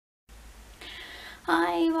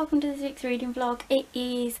Hi, welcome to this week's reading vlog. It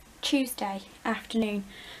is Tuesday afternoon.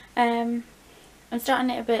 I'm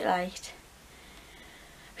starting it a bit late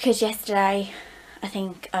because yesterday I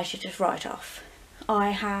think I should just write off.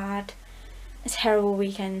 I had a terrible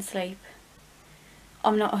weekend sleep.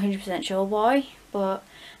 I'm not 100% sure why, but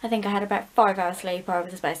I think I had about 5 hours sleep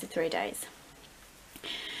over the space of 3 days.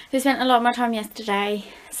 So I spent a lot of my time yesterday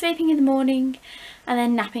sleeping in the morning and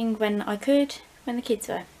then napping when I could, when the kids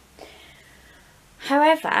were.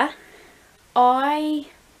 However, I'm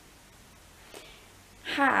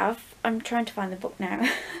trying to find the book now.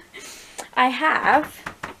 I have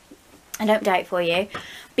an update for you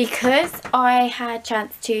because I had a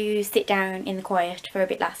chance to sit down in the quiet for a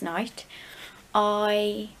bit last night.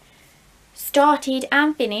 I started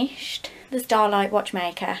and finished The Starlight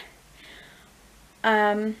Watchmaker.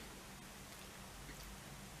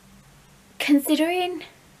 Considering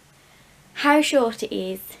how short it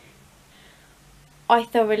is, I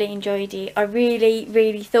thoroughly enjoyed it. I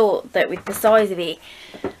really thought that with the size of it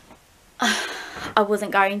I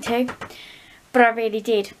wasn't going to, but I really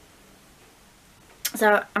did.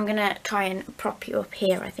 So I'm gonna try and prop you up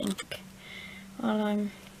here, I think, while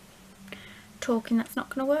I'm talking. That's not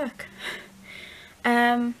gonna work.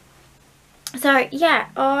 So yeah,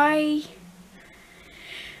 I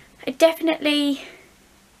definitely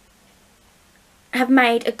have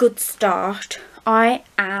made a good start. I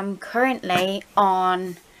am currently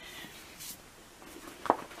on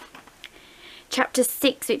chapter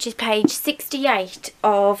 6, which is page 68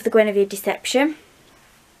 of the Guinevere Deception.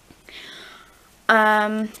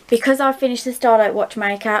 Because I've finished the Starlight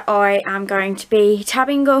Watchmaker, I am going to be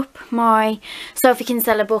tabbing up my Sophie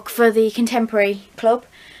Kinsella book for the Contemporary Club.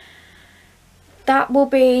 That will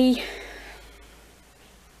be...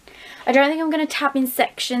 I don't think I'm going to tab in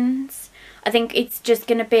sections. I think it's just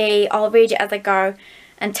going to be, I'll read it as I go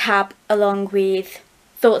and tab along with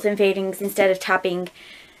thoughts and feelings instead of tabbing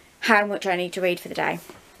how much I need to read for the day.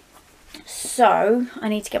 So I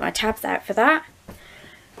need to get my tabs out for that.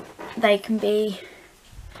 They can be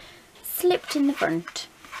slipped in the front.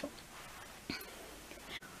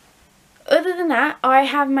 Other than that, I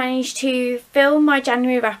have managed to film my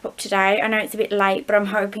January wrap up today. I know it's a bit late, but I'm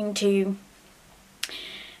hoping to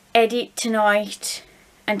edit tonight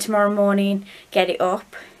and tomorrow morning, get it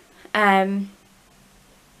up, and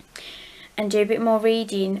do a bit more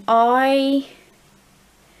reading. I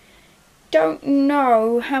don't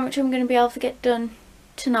know how much I'm going to be able to get done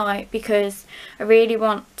tonight because I really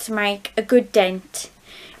want to make a good dent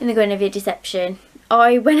in the Guinevere Deception.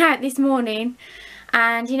 I went out this morning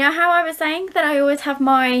and you know how I was saying that I always have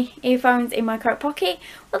my earphones in my coat pocket?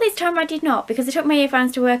 Well, this time I did not, because I took my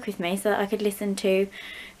earphones to work with me so that I could listen to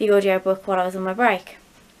the audiobook while I was on my break.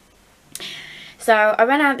 So I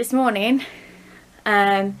went out this morning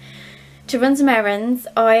to run some errands.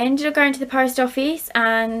 I ended up going to the post office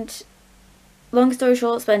and, long story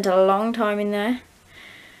short, spent a long time in there.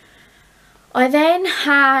 I then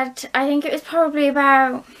had, I think it was probably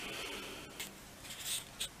about,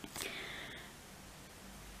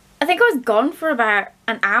 I think I was gone for about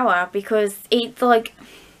an hour because it's like,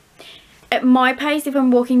 at my pace, if I'm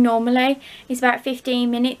walking normally, it's about 15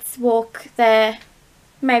 minutes walk there,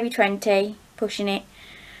 maybe 20, pushing it.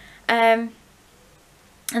 And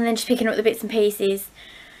then just picking up the bits and pieces.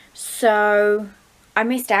 So I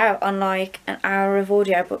missed out on like an hour of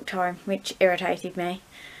audiobook time, which irritated me.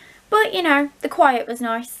 But you know, the quiet was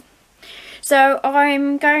nice. So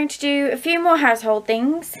I'm going to do a few more household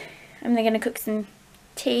things. I'm then going to cook some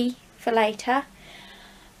tea for later.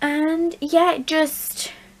 And yeah,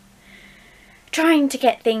 just trying to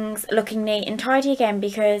get things looking neat and tidy again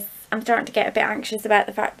because I'm starting to get a bit anxious about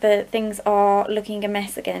the fact that things are looking a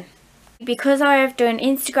mess again. Because I have done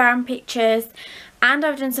Instagram pictures and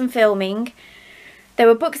I've done some filming, there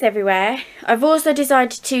were books everywhere. I've also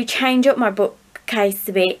decided to change up my bookcase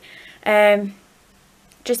a bit.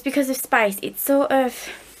 Just because of space. It's sort of...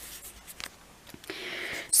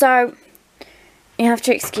 So, you have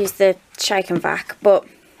to excuse the shake and vac. But,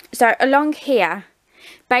 so along here,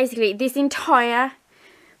 basically this entire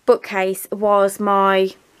bookcase was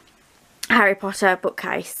my Harry Potter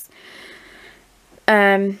bookcase.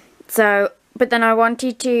 But then I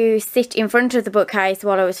wanted to sit in front of the bookcase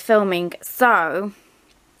while I was filming, so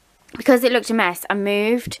because it looked a mess, I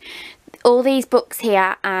moved all these books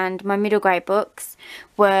here, and my middle grade books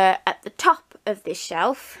were at the top of this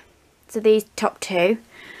shelf, so these top two,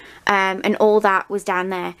 and all that was down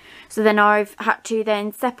there. So then I've had to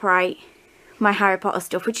then separate my Harry Potter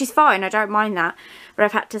stuff, which is fine, I don't mind that, but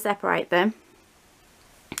I've had to separate them.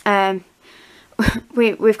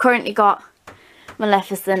 We've currently got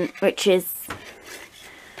Maleficent, which is,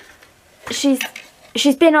 she's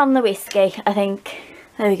she's been on the whiskey, I think.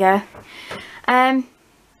 There we go. And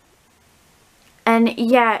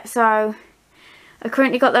yeah, so I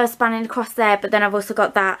currently got those spanning across there, but then I've also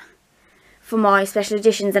got that for my special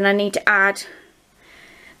editions, and I need to add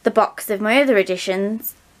the box of my other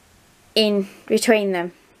editions in between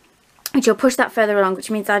them, which will push that further along,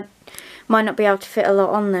 which means I might not be able to fit a lot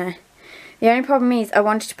on there. The only problem is I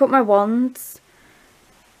wanted to put my wands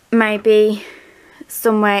maybe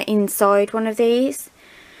somewhere inside one of these,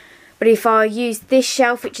 but if I use this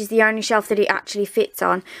shelf, which is the only shelf that it actually fits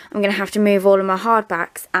on, I'm going to have to move all of my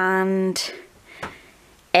hardbacks, and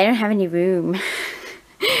I don't have any room.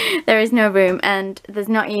 There is no room, and there's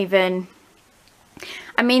not even,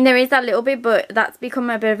 I mean there is that little bit, but that's become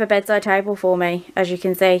a bit of a bedside table for me, as you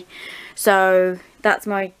can see. So that's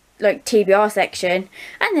my like TBR section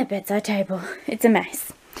and the bedside table. It's a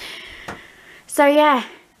mess. So yeah,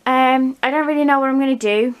 I don't really know what I'm going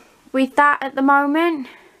to do with that at the moment,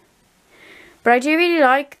 but I do really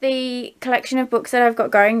like the collection of books that I've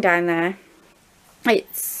got going down there.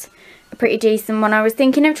 It's a pretty decent one. I was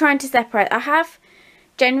thinking of trying to separate. I have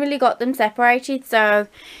generally got them separated, so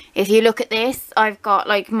if you look at this, I've got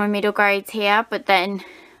like my middle grades here, but then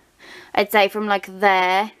I'd say from like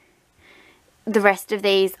there, the rest of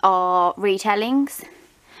these are retellings,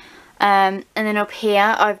 and then up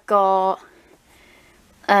here I've got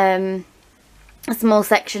a small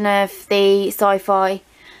section of the sci-fi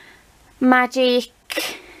magic,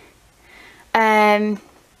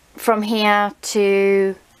 from here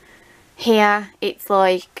to here it's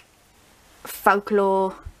like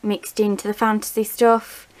folklore mixed into the fantasy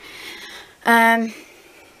stuff. And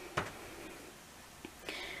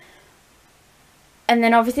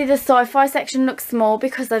then obviously the sci-fi section looks small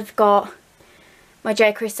because I've got my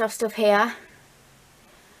J. Kristoff stuff here.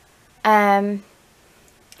 And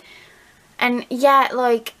yeah,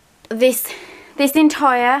 like this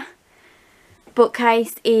entire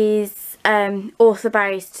bookcase is author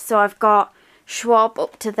based. So I've got Schwab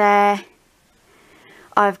up to there.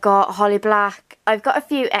 I've got Holly Black. I've got a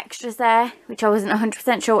few extras there, which I wasn't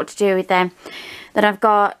 100% sure what to do with them. Then I've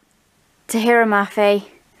got Tahira Mafi,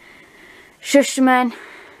 Shushman,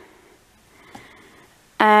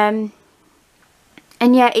 and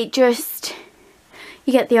yeah, it just,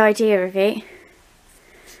 you get the idea of it.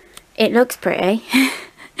 It looks pretty.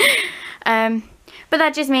 But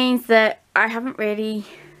that just means that I haven't really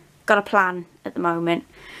got a plan at the moment,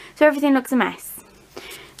 so everything looks a mess.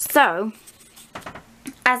 So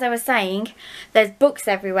as I was saying, there's books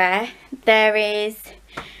everywhere. There is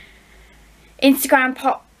Instagram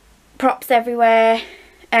props everywhere.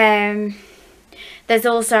 There's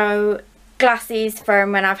also glasses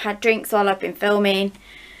from when I've had drinks while I've been filming,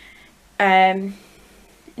 and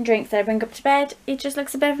drinks that I bring up to bed. It just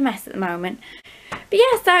looks a bit of a mess at the moment. But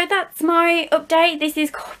yeah, so that's my update. This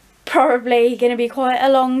is probably going to be quite a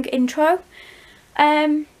long intro.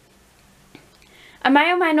 I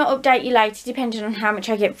may or may not update you later depending on how much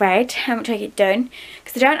I get read, how much I get done,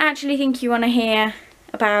 because I don't actually think you want to hear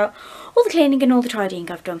about all the cleaning and all the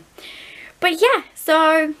tidying I've done. But yeah,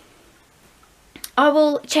 so I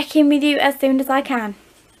will check in with you as soon as I can.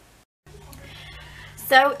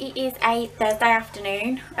 So it is a Thursday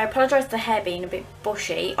afternoon. I apologise for the hair being a bit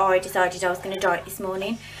bushy. I decided I was going to dye it this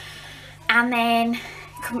morning, and then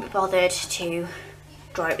couldn't be bothered to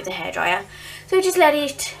dry it with a hairdryer, so I just let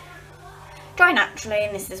it dry naturally,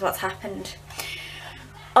 and this is what's happened.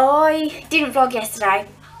 I didn't vlog yesterday.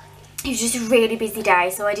 It was just a really busy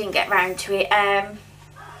day, so I didn't get round to it.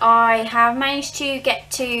 I have managed to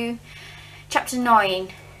get to chapter 9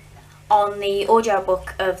 on the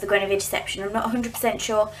audiobook of The Guinevere Deception. I'm not 100%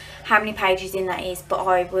 sure how many pages in that is, but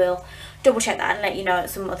I will double check that and let you know at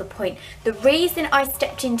some other point. The reason I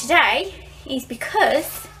stepped in today is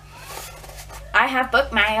because I have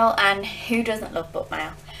book mail, and who doesn't love book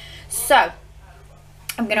mail? So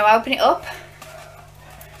I'm going to open it up,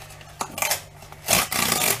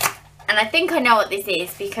 and I think I know what this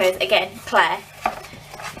is because, again, Claire,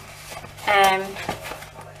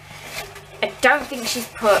 I don't think she's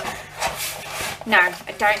put, no,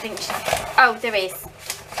 I don't think she's, oh, there is.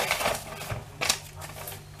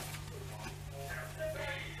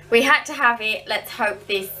 We had to have it. Let's hope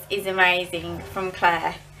this is amazing, from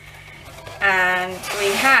Claire. And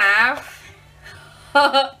we have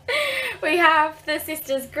we have the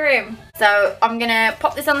Sisters Grimm. So I'm gonna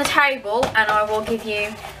pop this on the table and I will give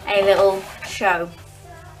you a little show.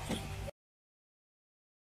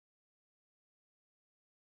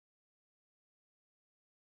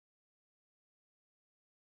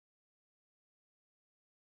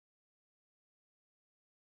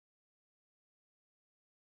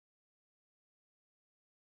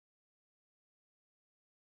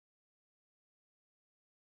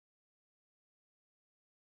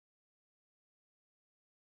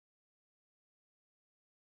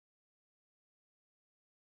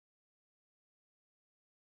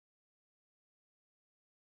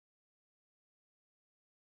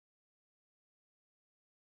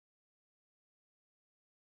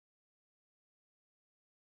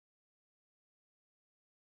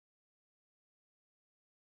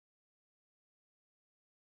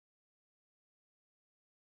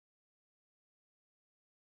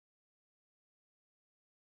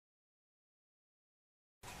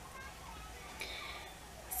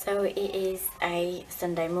 So it is a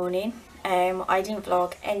Sunday morning. I didn't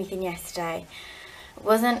vlog anything yesterday. It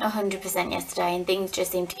wasn't 100% yesterday and things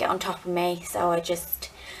just seemed to get on top of me, so I just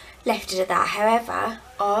left it at that. However,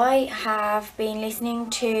 I have been listening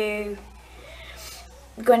to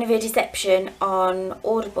Guinevere Deception on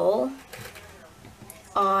Audible.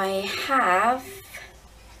 I have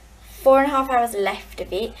 4.5 hours left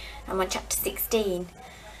of it. I'm on chapter 16.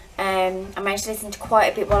 I managed to listen to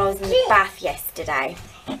quite a bit while I was in the bath yesterday.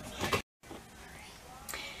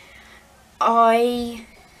 I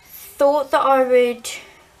thought that I would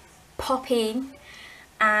pop in,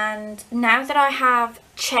 and now that I have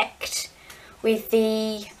checked with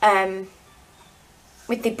the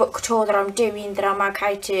book tour that I'm doing, that I'm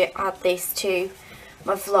okay to add this to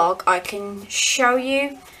my vlog, I can show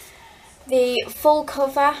you the full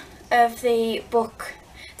cover of the book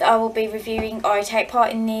that I will be reviewing. I take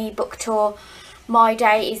part in the book tour. My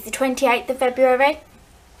day is the 28th of February.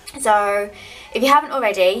 So if you haven't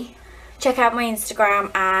already, check out my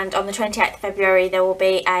Instagram, and on the 28th of February there will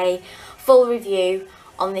be a full review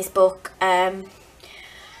on this book.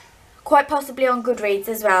 Quite possibly on Goodreads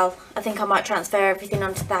as well. I think I might transfer everything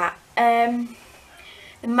onto that.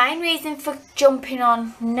 The main reason for jumping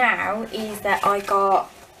on now is that I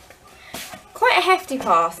got quite a hefty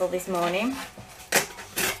parcel this morning.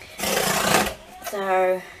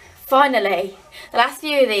 So finally, the last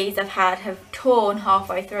few of these I've had have torn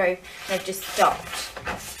halfway through and they've just stopped.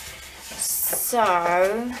 So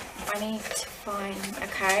I need to find,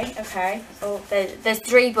 okay. Oh, there's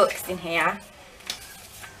 3 books in here.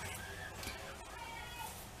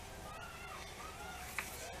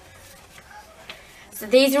 So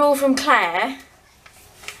these are all from Claire.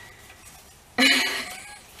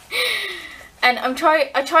 And I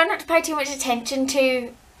try not to pay too much attention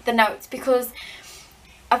to the notes, because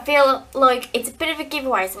I feel like it's a bit of a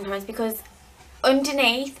giveaway sometimes, because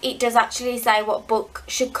underneath it does actually say what book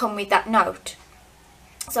should come with that note.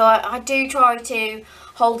 So I do try to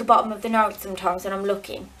hold the bottom of the note sometimes when I'm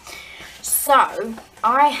looking. So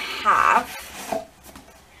I have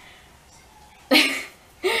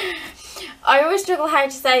I always struggle how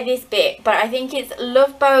to say this bit, but I think it's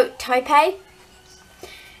Love Boat Taipei.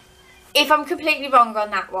 If I'm completely wrong on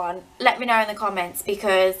that one, let me know in the comments,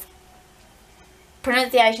 because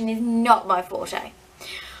pronunciation is not my forte.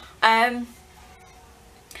 I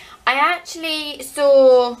actually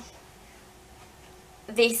saw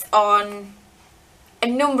this on a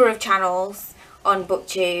number of channels on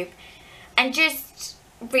BookTube and just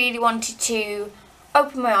really wanted to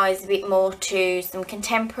open my eyes a bit more to some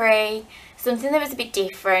contemporary, something that was a bit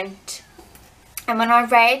different. And when I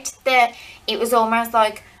read that it was almost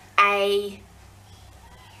like a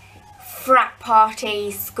frat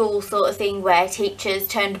party school sort of thing where teachers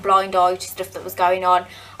turned a blind eye to stuff that was going on,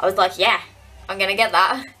 I was like, yeah, I'm gonna get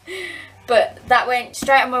that. But that went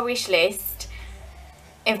straight on my wish list.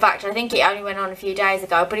 In fact, I think it only went on a few days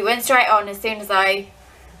ago, but it went straight on as soon as I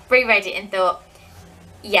reread it and thought,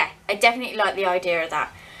 yeah, I definitely like the idea of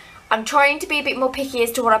that. I'm trying to be a bit more picky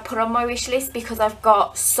as to what I put on my wish list, because I've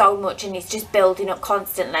got so much and it's just building up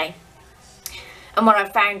constantly. And what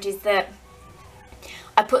I've found is that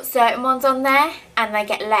I put certain ones on there and they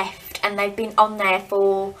get left, and they've been on there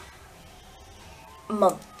for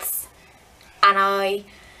months. And I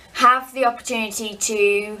have the opportunity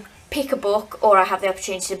to pick a book, or I have the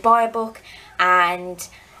opportunity to buy a book, and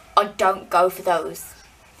I don't go for those.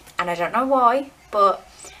 And I don't know why, but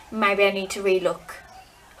maybe I need to relook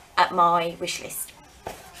at my wish list.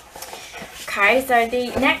 Okay, so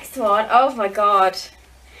the next one, oh my god,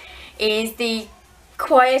 is The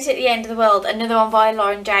Quiet at the End of the World, another one by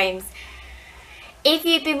Lauren James. If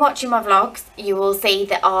you've been watching my vlogs, you will see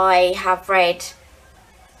that I have read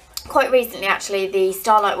quite recently actually the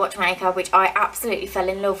Starlight Watchmaker, which I absolutely fell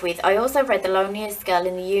in love with. I also read The Loneliest Girl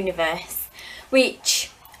in the Universe,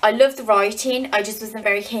 which I love the writing, I just wasn't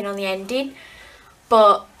very keen on the ending.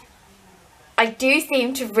 But I do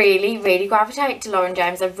seem to really gravitate to Lauren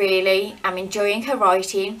James. I really am enjoying her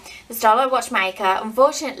writing. The Starlight Watchmaker,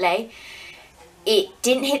 unfortunately, it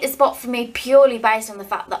didn't hit the spot for me purely based on the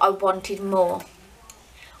fact that I wanted more.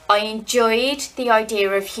 I enjoyed the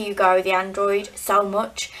idea of Hugo the android so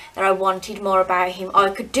much that I wanted more about him. I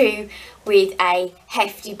could do with a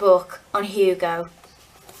hefty book on Hugo.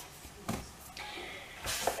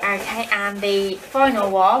 Okay, and the final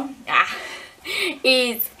one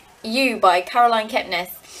is You by Caroline Kepnes.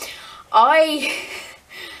 I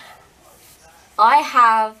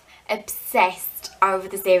have obsessed over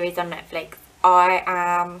the series on Netflix. I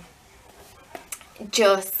am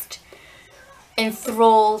just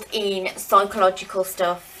enthralled in psychological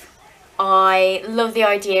stuff. I love the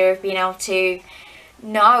idea of being able to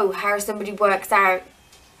know how somebody works out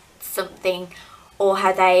something or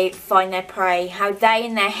how they find their prey, how they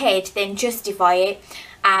in their head then justify it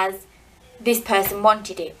as this person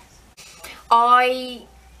wanted it. I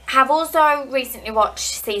have also recently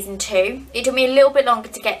watched season 2. It took me a little bit longer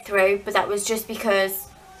to get through, but that was just because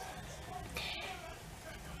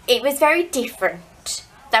it was very different.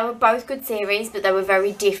 They were both good series, but they were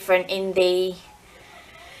very different in the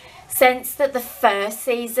sense that the first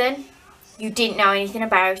season you didn't know anything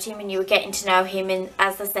about him and you were getting to know him, and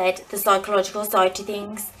as I said, the psychological side to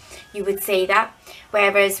things, you would see that.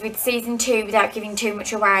 Whereas with season 2, without giving too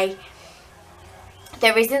much away,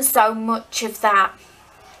 there isn't so much of that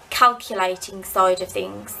calculating side of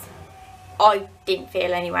things. I didn't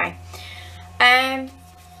feel anyway.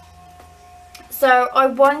 So I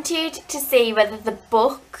wanted to see whether the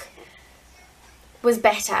book was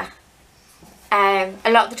better. A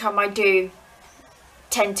lot of the time I do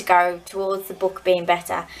tend to go towards the book being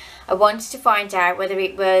better. I wanted to find out whether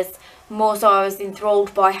it was more so I was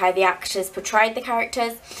enthralled by how the actors portrayed the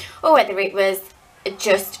characters, or whether it was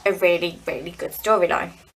just a really, really good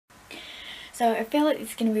storyline. So I feel like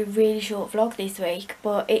it's going to be a really short vlog this week,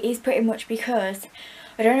 but it is pretty much because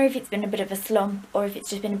I don't know if it's been a bit of a slump or if it's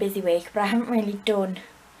just been a busy week, but I haven't really done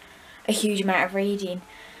a huge amount of reading.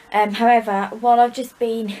 However, while I've just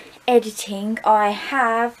been editing, I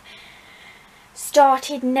have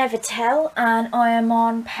started Never Tell, and I am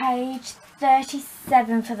on page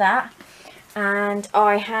 37 for that, and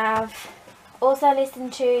I have also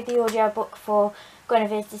listened to the audiobook for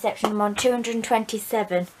Guinevere's Deception. I'm on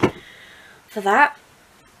 227 for that.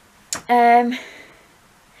 I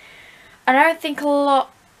don't think a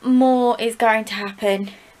lot more is going to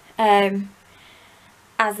happen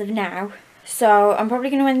as of now, so I'm probably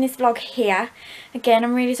going to end this vlog here. Again,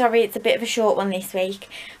 I'm really sorry it's a bit of a short one this week,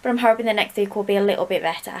 but I'm hoping the next week will be a little bit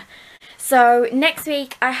better. So next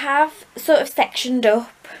week I have sort of sectioned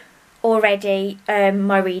up already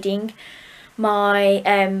my reading.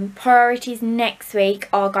 My priorities next week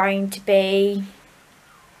are going to be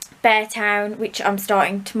Beartown, which I'm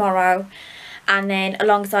starting tomorrow, and then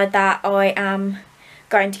alongside that I am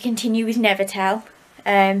going to continue with Never Tell.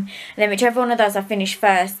 And then whichever one of those I finish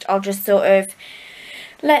first, I'll just sort of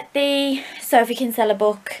let the Sophie Kinsella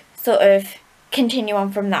book sort of continue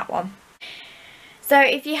on from that one. So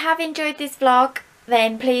if you have enjoyed this vlog,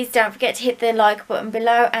 then please don't forget to hit the like button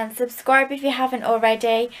below and subscribe if you haven't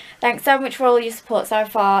already. Thanks so much for all your support so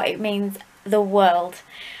far, it means the world.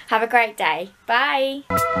 Have a great day. Bye.